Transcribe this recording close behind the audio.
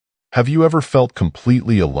Have you ever felt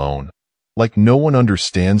completely alone, like no one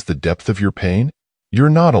understands the depth of your pain? You're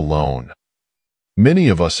not alone. Many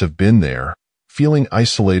of us have been there, feeling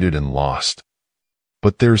isolated and lost.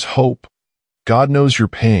 But there's hope. God knows your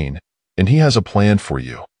pain, and He has a plan for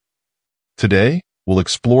you. Today, we'll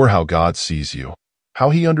explore how God sees you,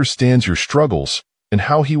 how He understands your struggles, and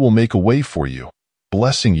how He will make a way for you,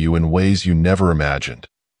 blessing you in ways you never imagined.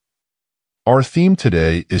 Our theme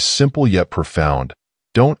today is simple yet profound.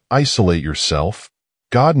 Don't isolate yourself.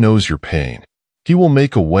 God knows your pain. He will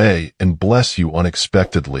make a way and bless you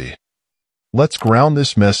unexpectedly. Let's ground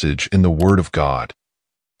this message in the Word of God.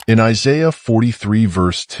 In Isaiah 43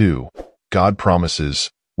 verse 2, God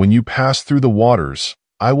promises, "When you pass through the waters,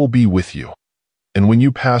 I will be with you. And when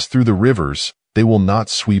you pass through the rivers, they will not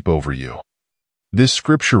sweep over you." This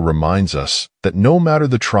scripture reminds us that no matter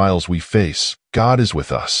the trials we face, God is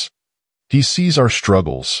with us. He sees our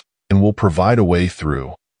struggles and will provide a way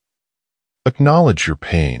through. Acknowledge your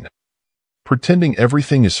pain. Pretending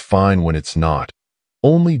everything is fine when it's not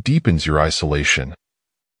only deepens your isolation.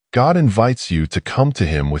 God invites you to come to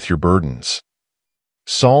Him with your burdens.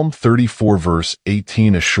 Psalm 34 verse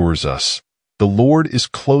 18 assures us, "The Lord is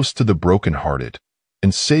close to the brokenhearted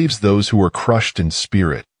and saves those who are crushed in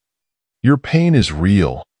spirit." Your pain is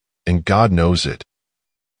real, and God knows it.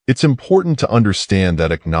 It's important to understand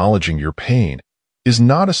that acknowledging your pain is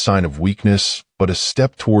not a sign of weakness, but a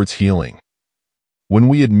step towards healing. When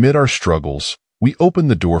we admit our struggles, we open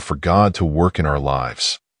the door for God to work in our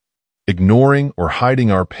lives. Ignoring or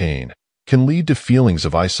hiding our pain can lead to feelings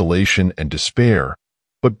of isolation and despair,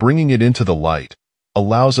 but bringing it into the light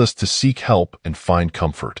allows us to seek help and find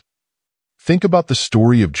comfort. Think about the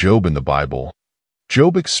story of Job in the Bible.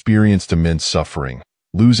 Job experienced immense suffering,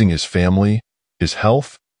 losing his family, his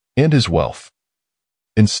health, and his wealth.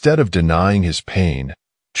 Instead of denying his pain,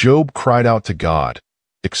 Job cried out to God,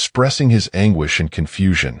 expressing his anguish and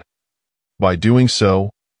confusion. By doing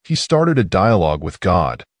so, he started a dialogue with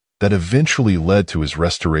God that eventually led to his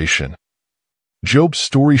restoration. Job's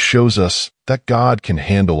story shows us that God can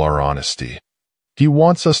handle our honesty. He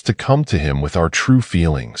wants us to come to Him with our true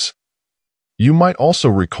feelings. You might also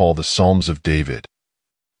recall the Psalms of David.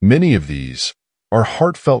 Many of these are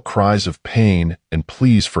heartfelt cries of pain and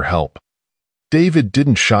pleas for help. David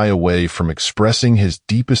didn't shy away from expressing his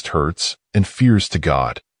deepest hurts and fears to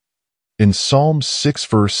God. In Psalm 6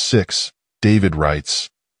 verse 6, David writes,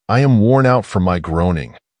 "I am worn out from my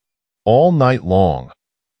groaning. All night long,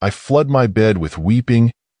 I flood my bed with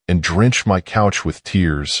weeping and drench my couch with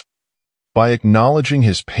tears." By acknowledging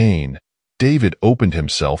his pain, David opened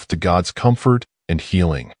himself to God's comfort and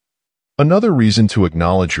healing. Another reason to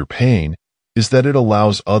acknowledge your pain is that it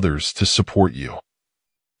allows others to support you.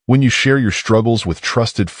 When you share your struggles with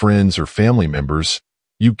trusted friends or family members,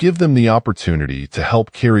 you give them the opportunity to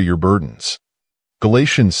help carry your burdens.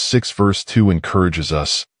 Galatians 6 verse 2 encourages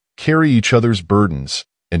us, "Carry each other's burdens,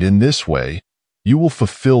 and in this way, you will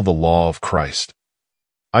fulfill the law of Christ."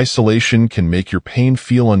 Isolation can make your pain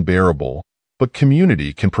feel unbearable, but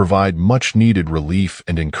community can provide much-needed relief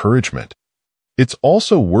and encouragement. It's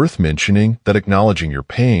also worth mentioning that acknowledging your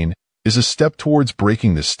pain is a step towards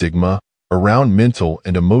breaking the stigma around mental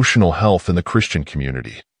and emotional health in the Christian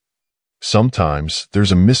community. Sometimes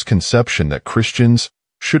there's a misconception that Christians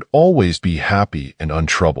should always be happy and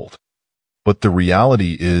untroubled. But the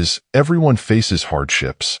reality is, everyone faces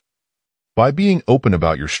hardships. By being open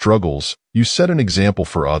about your struggles, you set an example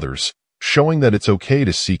for others, showing that it's okay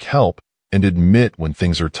to seek help and admit when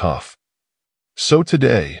things are tough. So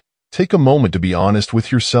today, take a moment to be honest with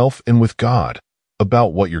yourself and with God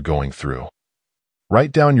about what you're going through.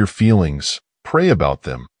 Write down your feelings, pray about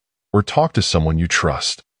them, or talk to someone you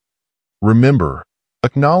trust. Remember,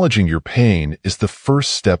 acknowledging your pain is the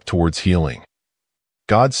first step towards healing.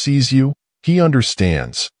 God sees you, He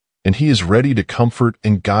understands, and He is ready to comfort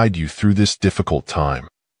and guide you through this difficult time.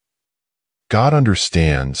 God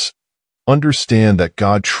understands. Understand that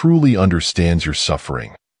God truly understands your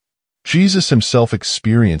suffering. Jesus Himself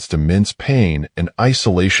experienced immense pain and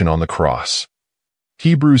isolation on the cross.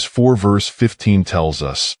 Hebrews 4 verse 15 tells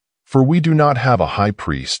us, "For we do not have a high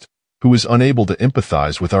priest who is unable to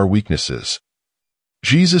empathize with our weaknesses."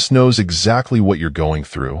 Jesus knows exactly what you're going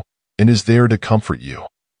through and is there to comfort you.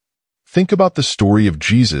 Think about the story of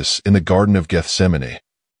Jesus in the Garden of Gethsemane.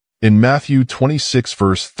 In Matthew 26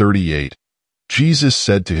 verse 38, Jesus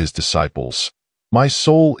said to His disciples, "My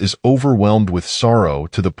soul is overwhelmed with sorrow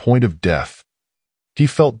to the point of death." He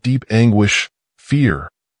felt deep anguish, fear,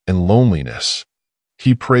 and loneliness.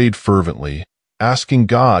 He prayed fervently, asking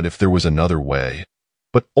God if there was another way,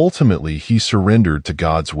 but ultimately He surrendered to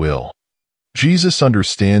God's will. Jesus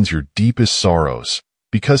understands your deepest sorrows,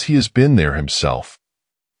 because he has been there himself.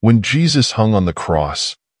 When Jesus hung on the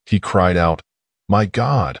cross, he cried out, my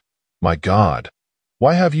God,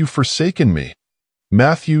 why have you forsaken me?"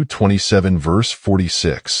 Matthew 27 verse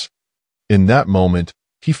 46. In that moment,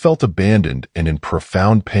 he felt abandoned and in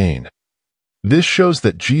profound pain. This shows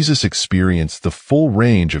that Jesus experienced the full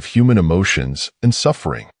range of human emotions and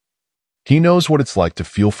suffering. He knows what it's like to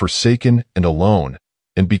feel forsaken and alone,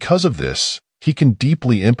 and because of this, he can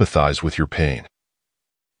deeply empathize with your pain.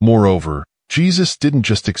 Moreover, Jesus didn't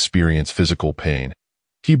just experience physical pain.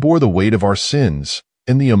 He bore the weight of our sins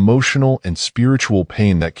and the emotional and spiritual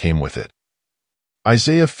pain that came with it.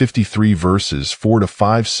 Isaiah 53 verses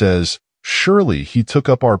 4-5 says, "Surely he took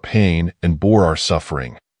up our pain and bore our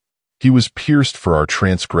suffering. He was pierced for our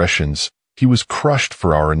transgressions, he was crushed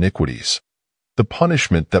for our iniquities. The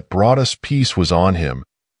punishment that brought us peace was on him,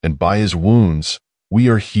 and by his wounds we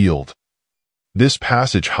are healed." This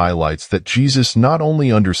passage highlights that Jesus not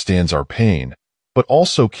only understands our pain, but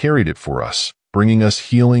also carried it for us, bringing us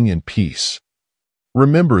healing and peace.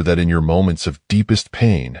 Remember that in your moments of deepest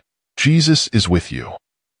pain, Jesus is with you.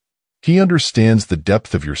 He understands the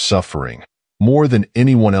depth of your suffering more than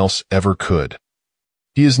anyone else ever could.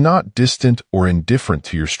 He is not distant or indifferent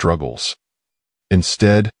to your struggles.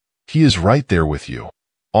 Instead, he is right there with you,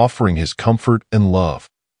 offering his comfort and love.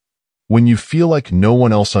 When you feel like no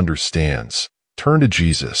one else understands, turn to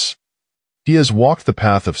Jesus. He has walked the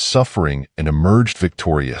path of suffering and emerged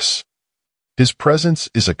victorious. His presence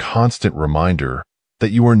is a constant reminder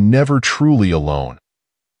that you are never truly alone.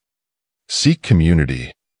 Seek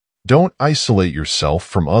community. Don't isolate yourself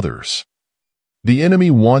from others. The enemy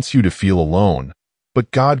wants you to feel alone,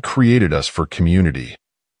 but God created us for community.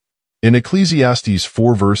 In Ecclesiastes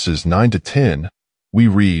 4 verses 9-10, we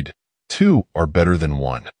read, "Two are better than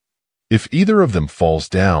one. If either of them falls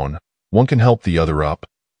down, one can help the other up."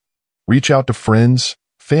 Reach out to friends,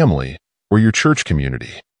 family, or your church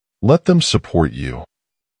community. Let them support you.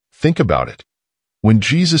 Think about it. When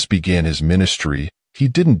Jesus began his ministry, he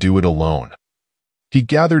didn't do it alone. He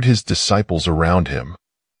gathered his disciples around him.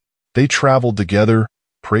 They traveled together,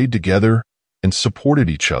 prayed together, and supported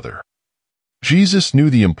each other. Jesus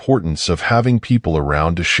knew the importance of having people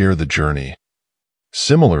around to share the journey.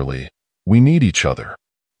 Similarly, we need each other.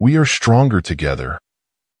 We are stronger together.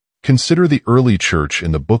 Consider the early church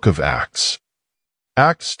in the book of Acts.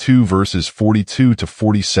 Acts 2 verses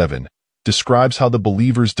 42-47 describes how the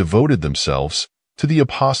believers devoted themselves to the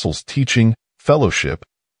apostles' teaching, fellowship,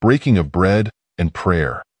 breaking of bread, and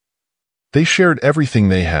prayer. They shared everything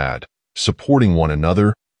they had, supporting one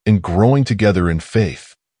another and growing together in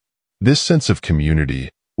faith. This sense of community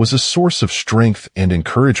was a source of strength and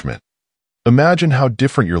encouragement. Imagine how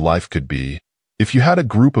different your life could be if you had a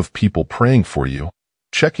group of people praying for you,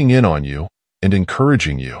 checking in on you, and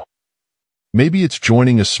encouraging you. Maybe it's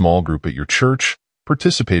joining a small group at your church,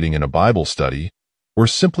 participating in a Bible study, or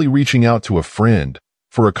simply reaching out to a friend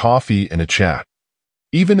for a coffee and a chat.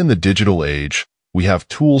 Even in the digital age, we have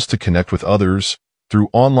tools to connect with others through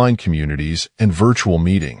online communities and virtual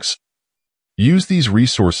meetings. Use these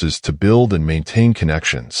resources to build and maintain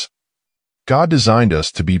connections. God designed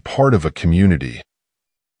us to be part of a community.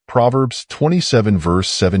 Proverbs 27 verse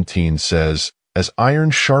 17 says, "As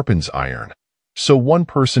iron sharpens iron, so one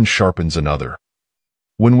person sharpens another."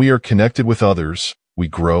 When we are connected with others, we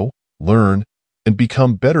grow, learn, and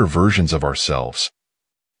become better versions of ourselves.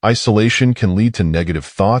 Isolation can lead to negative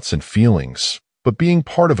thoughts and feelings, but being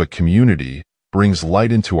part of a community brings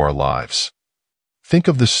light into our lives. Think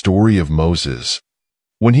of the story of Moses.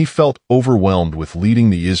 When he felt overwhelmed with leading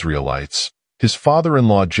the Israelites, his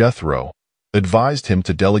father-in-law Jethro advised him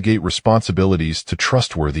to delegate responsibilities to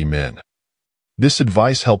trustworthy men. This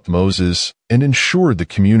advice helped Moses and ensured the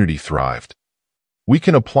community thrived. We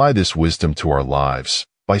can apply this wisdom to our lives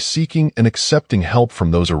by seeking and accepting help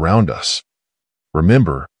from those around us.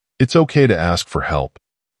 Remember, it's okay to ask for help.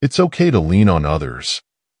 It's okay to lean on others.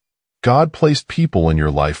 God placed people in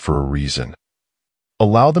your life for a reason.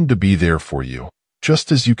 Allow them to be there for you,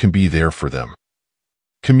 just as you can be there for them.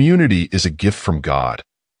 Community is a gift from God,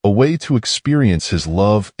 a way to experience His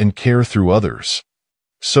love and care through others.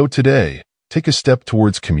 So today, take a step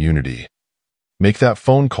towards community. Make that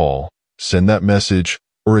phone call, send that message,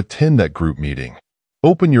 or attend that group meeting.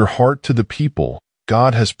 Open your heart to the people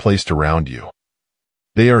God has placed around you.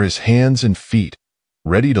 They are His hands and feet,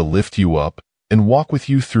 ready to lift you up and walk with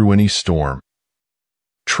you through any storm.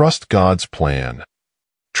 Trust God's plan.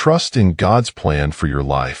 Trust in God's plan for your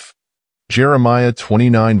life. Jeremiah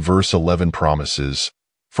 29 verse 11 promises,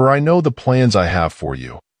 "For I know the plans I have for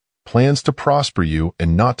you, plans to prosper you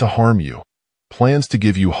and not to harm you, plans to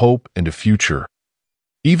give you hope and a future."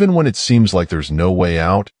 Even when it seems like there's no way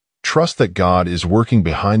out, trust that God is working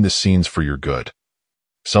behind the scenes for your good.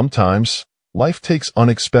 Sometimes, life takes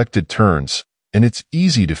unexpected turns, and it's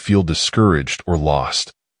easy to feel discouraged or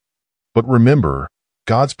lost. But remember,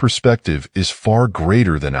 God's perspective is far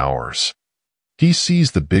greater than ours. He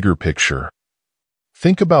sees the bigger picture.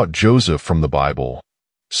 Think about Joseph from the Bible,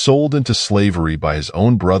 sold into slavery by his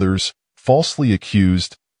own brothers, falsely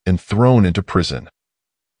accused, and thrown into prison.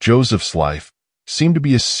 Joseph's life seemed to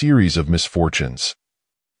be a series of misfortunes.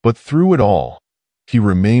 But through it all, he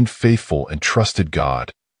remained faithful and trusted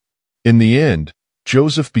God. In the end,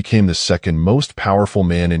 Joseph became the second most powerful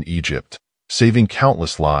man in Egypt, saving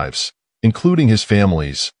countless lives, including his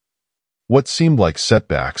family's. What seemed like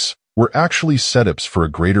setbacks were actually setups for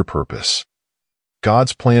a greater purpose.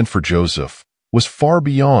 God's plan for Joseph was far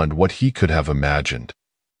beyond what he could have imagined.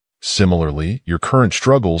 Similarly, your current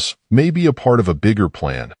struggles may be a part of a bigger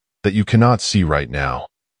plan that you cannot see right now.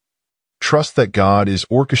 Trust that God is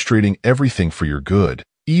orchestrating everything for your good,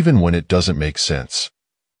 even when it doesn't make sense.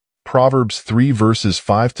 Proverbs 3 verses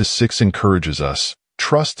 5-6 encourages us,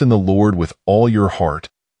 "Trust in the Lord with all your heart,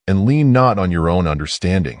 and lean not on your own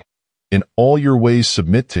understanding. In all your ways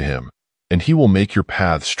submit to him, and he will make your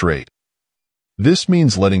paths straight." This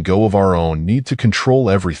means letting go of our own need to control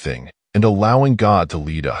everything and allowing God to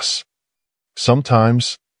lead us.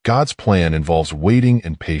 Sometimes, God's plan involves waiting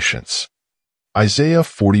and patience. Isaiah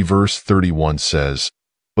 40 verse 31 says,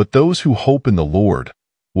 "But those who hope in the Lord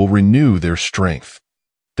will renew their strength.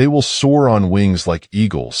 They will soar on wings like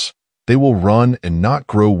eagles. They will run and not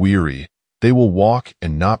grow weary. They will walk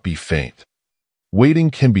and not be faint." Waiting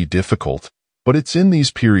can be difficult, but it's in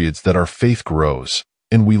these periods that our faith grows,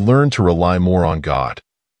 and we learn to rely more on God.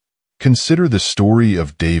 Consider the story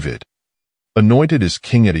of David. Anointed as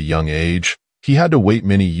king at a young age, he had to wait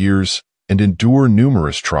many years and endure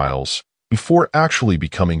numerous trials before actually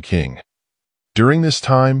becoming king. During this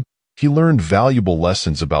time, he learned valuable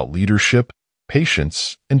lessons about leadership,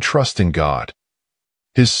 patience, and trust in God.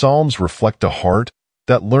 His Psalms reflect a heart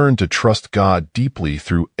that learned to trust God deeply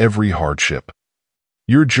through every hardship.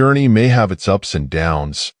 Your journey may have its ups and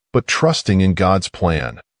downs, but trusting in God's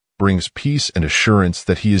plan brings peace and assurance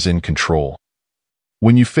that He is in control.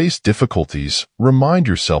 When you face difficulties, remind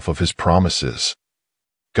yourself of His promises.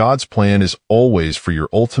 God's plan is always for your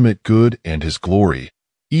ultimate good and His glory,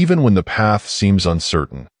 even when the path seems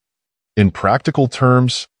uncertain. In practical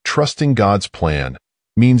terms, trusting God's plan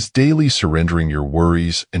means daily surrendering your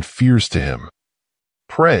worries and fears to Him.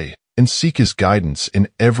 Pray and seek His guidance in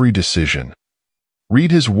every decision.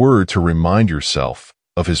 Read His Word to remind yourself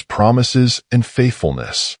of His promises and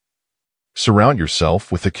faithfulness. Surround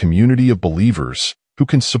yourself with a community of believers who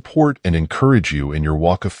can support and encourage you in your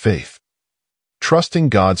walk of faith. Trusting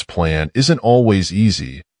God's plan isn't always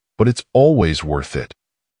easy, but it's always worth it.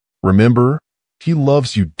 Remember, He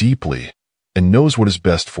loves you deeply and knows what is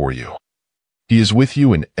best for you. He is with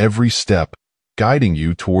you in every step, guiding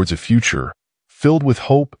you towards a future filled with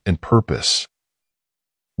hope and purpose.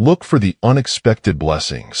 Look for the unexpected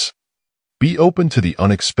blessings. Be open to the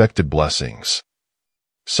unexpected blessings.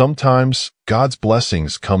 Sometimes, God's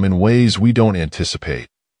blessings come in ways we don't anticipate.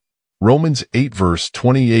 Romans 8 verse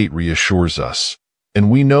 28 reassures us, "And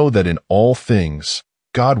we know that in all things,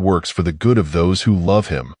 God works for the good of those who love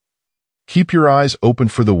Him." Keep your eyes open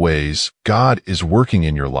for the ways God is working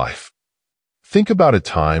in your life. Think about a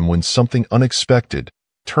time when something unexpected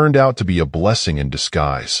turned out to be a blessing in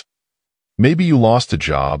disguise. Maybe you lost a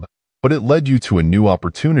job, but it led you to a new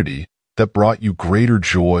opportunity that brought you greater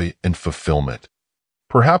joy and fulfillment.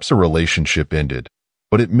 Perhaps a relationship ended,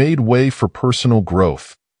 but it made way for personal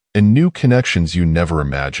growth and new connections you never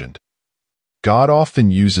imagined. God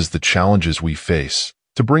often uses the challenges we face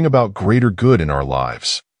to bring about greater good in our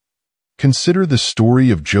lives. Consider the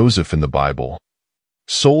story of Joseph in the Bible.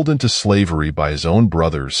 Sold into slavery by his own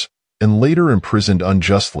brothers and later imprisoned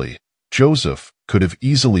unjustly, Joseph could have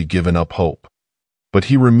easily given up hope. But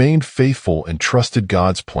he remained faithful and trusted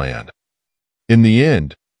God's plan. In the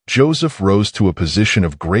end, Joseph rose to a position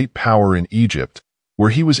of great power in Egypt, where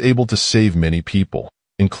he was able to save many people,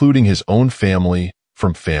 including his own family,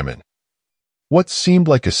 from famine. What seemed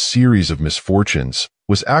like a series of misfortunes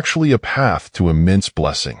was actually a path to immense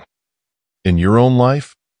blessing. In your own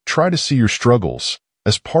life, try to see your struggles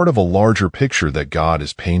as part of a larger picture that God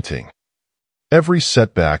is painting. Every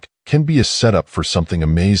setback can be a setup for something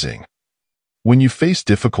amazing. When you face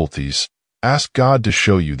difficulties, ask God to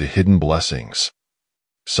show you the hidden blessings.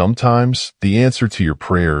 Sometimes, the answer to your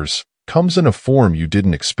prayers comes in a form you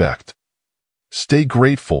didn't expect. Stay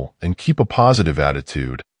grateful and keep a positive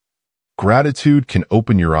attitude. Gratitude can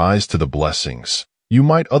open your eyes to the blessings you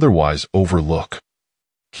might otherwise overlook.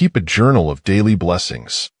 Keep a journal of daily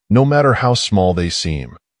blessings, no matter how small they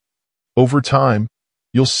seem. Over time,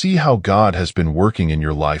 you'll see how God has been working in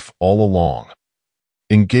your life all along.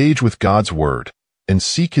 Engage with God's Word and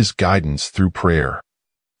seek His guidance through prayer.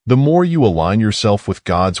 The more you align yourself with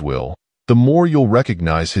God's will, the more you'll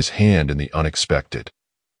recognize His hand in the unexpected.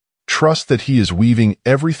 Trust that He is weaving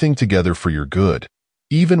everything together for your good,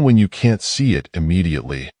 even when you can't see it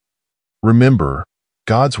immediately. Remember,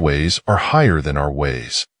 God's ways are higher than our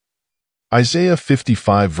ways. Isaiah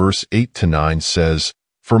 55 verse 8-9 says,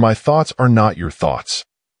 "For my thoughts are not your thoughts,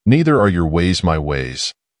 neither are your ways my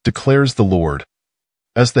ways, declares the Lord.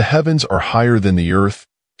 As the heavens are higher than the earth,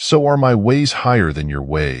 so are my ways higher than your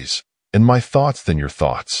ways, and my thoughts than your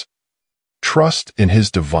thoughts." Trust in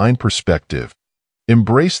His divine perspective.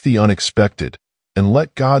 Embrace the unexpected, and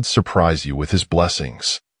let God surprise you with His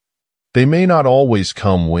blessings. They may not always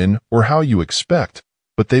come when or how you expect,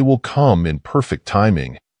 but they will come in perfect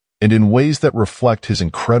timing and in ways that reflect His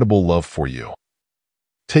incredible love for you.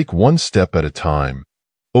 Take one step at a time.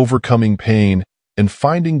 Overcoming pain and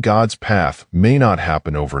finding God's path may not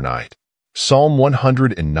happen overnight. Psalm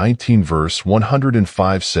 119 verse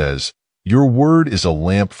 105 says, "Your word is a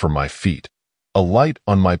lamp for my feet, a light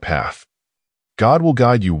on my path." God will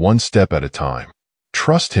guide you one step at a time.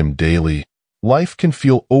 Trust Him daily. Life can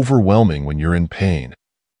feel overwhelming when you're in pain.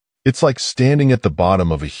 It's like standing at the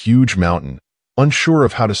bottom of a huge mountain, unsure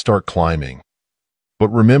of how to start climbing. But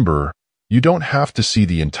remember, you don't have to see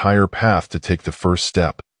the entire path to take the first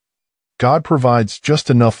step. God provides just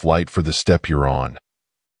enough light for the step you're on.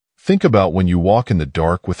 Think about when you walk in the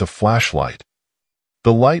dark with a flashlight.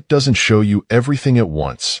 The light doesn't show you everything at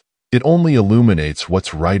once. It only illuminates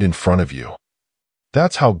what's right in front of you.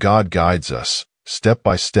 That's how God guides us, step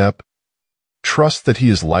by step. Trust that He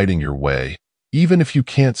is lighting your way, even if you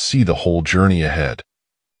can't see the whole journey ahead.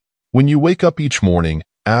 When you wake up each morning,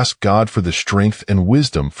 ask God for the strength and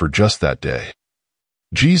wisdom for just that day.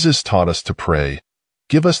 Jesus taught us to pray,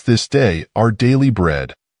 "Give us this day our daily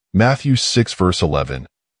bread," Matthew 6 verse 11.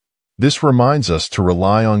 This reminds us to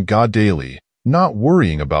rely on God daily, not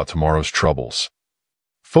worrying about tomorrow's troubles.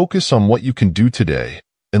 Focus on what you can do today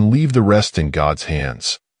and leave the rest in God's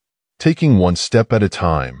hands. Taking one step at a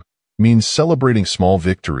time means celebrating small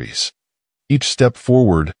victories. Each step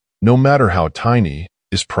forward, no matter how tiny,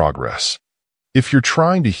 is progress. If you're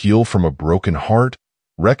trying to heal from a broken heart,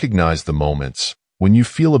 recognize the moments when you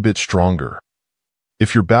feel a bit stronger.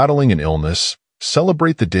 If you're battling an illness,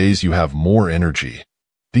 celebrate the days you have more energy.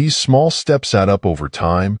 These small steps add up over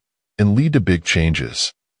time and lead to big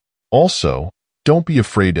changes. Also, don't be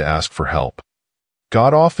afraid to ask for help.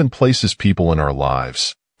 God often places people in our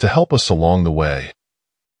lives to help us along the way.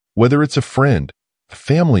 Whether it's a friend, a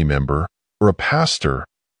family member, or a pastor,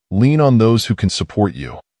 lean on those who can support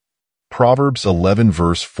you. Proverbs 11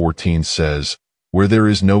 verse 14 says, "Where there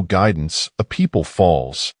is no guidance, a people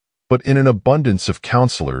falls, but in an abundance of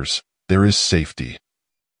counselors, there is safety."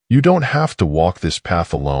 You don't have to walk this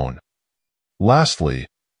path alone. Lastly,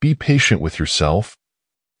 be patient with yourself.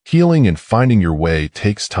 Healing and finding your way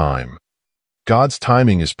takes time. God's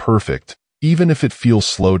timing is perfect, even if it feels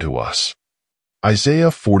slow to us.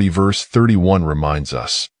 Isaiah 40 verse 31 reminds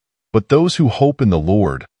us, "But those who hope in the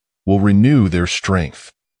Lord will renew their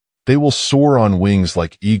strength. They will soar on wings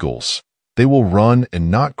like eagles. They will run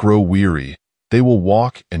and not grow weary. They will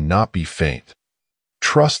walk and not be faint."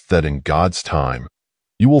 Trust that in God's time,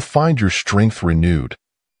 you will find your strength renewed.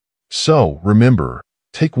 So, remember,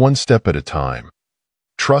 take one step at a time.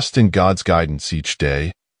 Trust in God's guidance each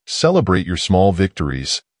day. Celebrate your small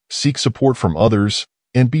victories. Seek support from others,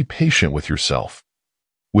 and be patient with yourself.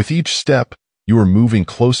 With each step, you are moving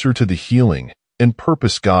closer to the healing and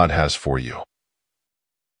purpose God has for you.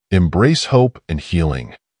 Embrace hope and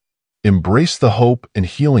healing. Embrace the hope and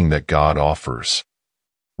healing that God offers.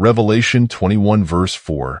 Revelation 21 verse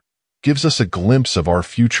 4 gives us a glimpse of our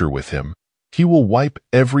future with Him. He will wipe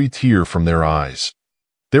every tear from their eyes.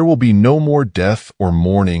 There will be no more death or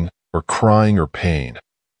mourning or crying or pain.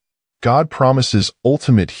 God promises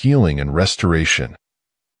ultimate healing and restoration.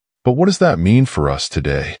 But what does that mean for us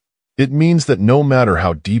today? It means that no matter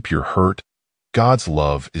how deep you're hurt, God's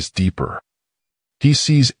love is deeper. He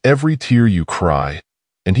sees every tear you cry,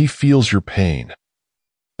 and He feels your pain.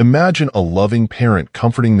 Imagine a loving parent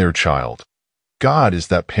comforting their child. God is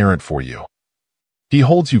that parent for you. He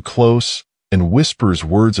holds you close and whispers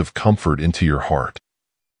words of comfort into your heart.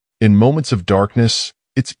 In moments of darkness,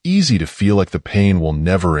 it's easy to feel like the pain will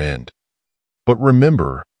never end. But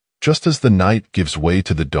remember, just as the night gives way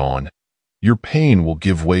to the dawn, your pain will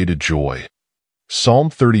give way to joy. Psalm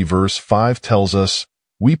 30 verse 5 tells us,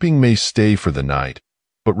 "Weeping may stay for the night,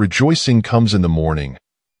 but rejoicing comes in the morning."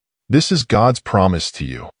 This is God's promise to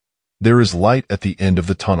you. There is light at the end of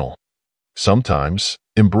the tunnel. Sometimes,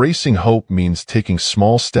 embracing hope means taking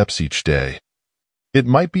small steps each day. It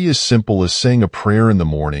might be as simple as saying a prayer in the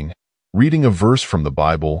morning, reading a verse from the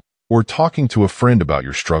Bible, or talking to a friend about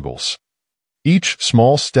your struggles. Each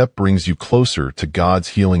small step brings you closer to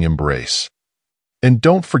God's healing embrace. And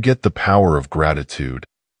don't forget the power of gratitude.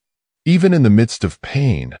 Even in the midst of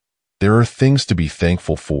pain, there are things to be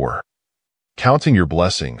thankful for. Counting your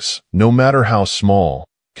blessings, no matter how small,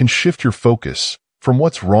 can shift your focus from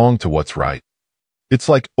what's wrong to what's right. It's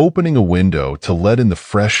like opening a window to let in the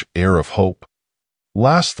fresh air of hope.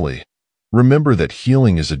 Lastly, remember that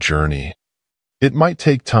healing is a journey. It might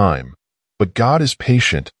take time, but God is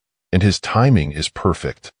patient and His timing is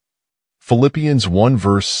perfect. Philippians 1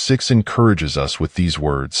 verse 6 encourages us with these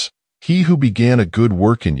words, "He who began a good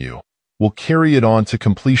work in you will carry it on to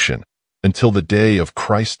completion until the day of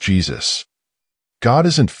Christ Jesus." God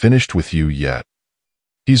isn't finished with you yet.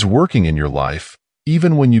 He's working in your life,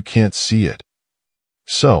 even when you can't see it.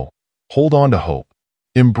 So, hold on to hope.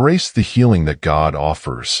 Embrace the healing that God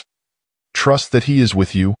offers. Trust that He is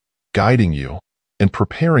with you, guiding you, and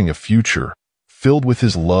preparing a future filled with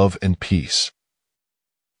His love and peace.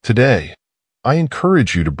 Today, I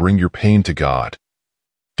encourage you to bring your pain to God.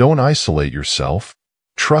 Don't isolate yourself.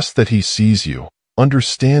 Trust that He sees you,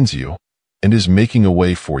 understands you, and is making a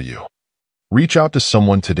way for you. Reach out to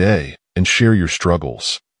someone today and share your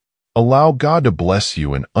struggles. Allow God to bless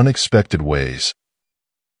you in unexpected ways.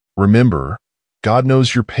 Remember, God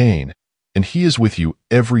knows your pain, and He is with you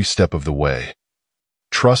every step of the way.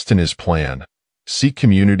 Trust in His plan, seek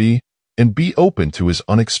community, and be open to His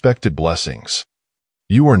unexpected blessings.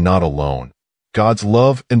 You are not alone. God's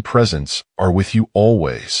love and presence are with you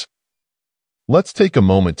always. Let's take a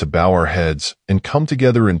moment to bow our heads and come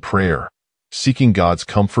together in prayer, seeking God's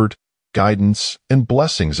comfort, guidance, and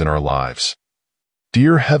blessings in our lives.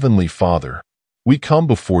 Dear Heavenly Father, we come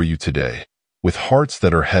before you today with hearts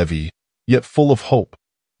that are heavy, yet full of hope,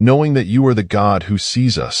 knowing that you are the God who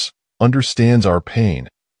sees us, understands our pain,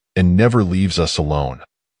 and never leaves us alone.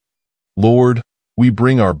 Lord, we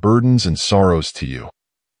bring our burdens and sorrows to you,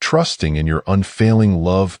 trusting in your unfailing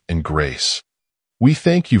love and grace. We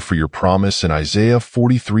thank you for your promise in Isaiah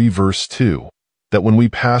 43 verse 2, that when we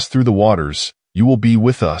pass through the waters, you will be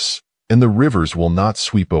with us, and the rivers will not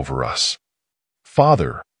sweep over us.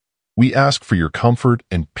 Father, we ask for your comfort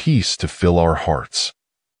and peace to fill our hearts.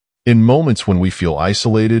 In moments when we feel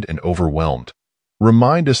isolated and overwhelmed,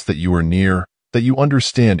 remind us that you are near, that you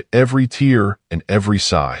understand every tear and every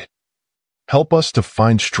sigh. Help us to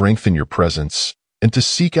find strength in your presence and to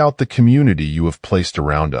seek out the community you have placed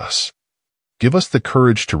around us. Give us the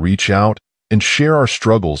courage to reach out and share our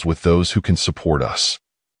struggles with those who can support us.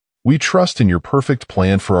 We trust in your perfect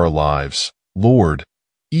plan for our lives, Lord,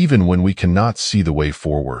 even when we cannot see the way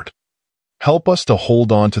forward. Help us to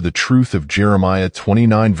hold on to the truth of Jeremiah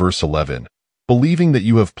 29 verse 11, believing that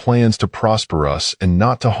you have plans to prosper us and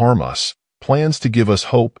not to harm us, plans to give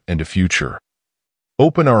us hope and a future.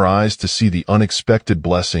 Open our eyes to see the unexpected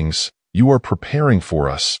blessings you are preparing for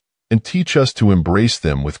us, and teach us to embrace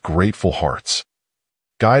them with grateful hearts.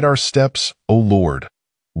 Guide our steps, O Lord,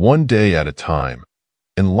 one day at a time,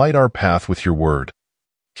 and light our path with your word.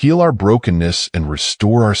 Heal our brokenness and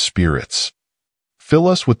restore our spirits. Fill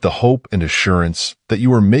us with the hope and assurance that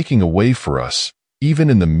you are making a way for us, even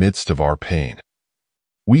in the midst of our pain.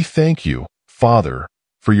 We thank you, Father,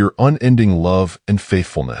 for your unending love and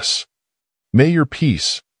faithfulness. May your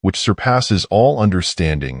peace, which surpasses all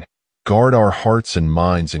understanding, guard our hearts and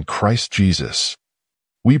minds in Christ Jesus.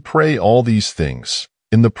 We pray all these things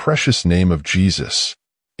in the precious name of Jesus.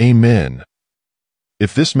 Amen.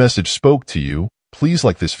 If this message spoke to you, please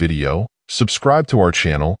like this video, subscribe to our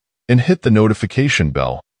channel, and hit the notification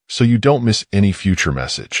bell so you don't miss any future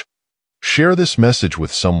message. Share this message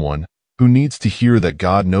with someone who needs to hear that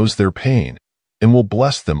God knows their pain and will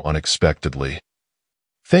bless them unexpectedly.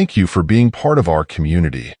 Thank you for being part of our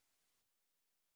community.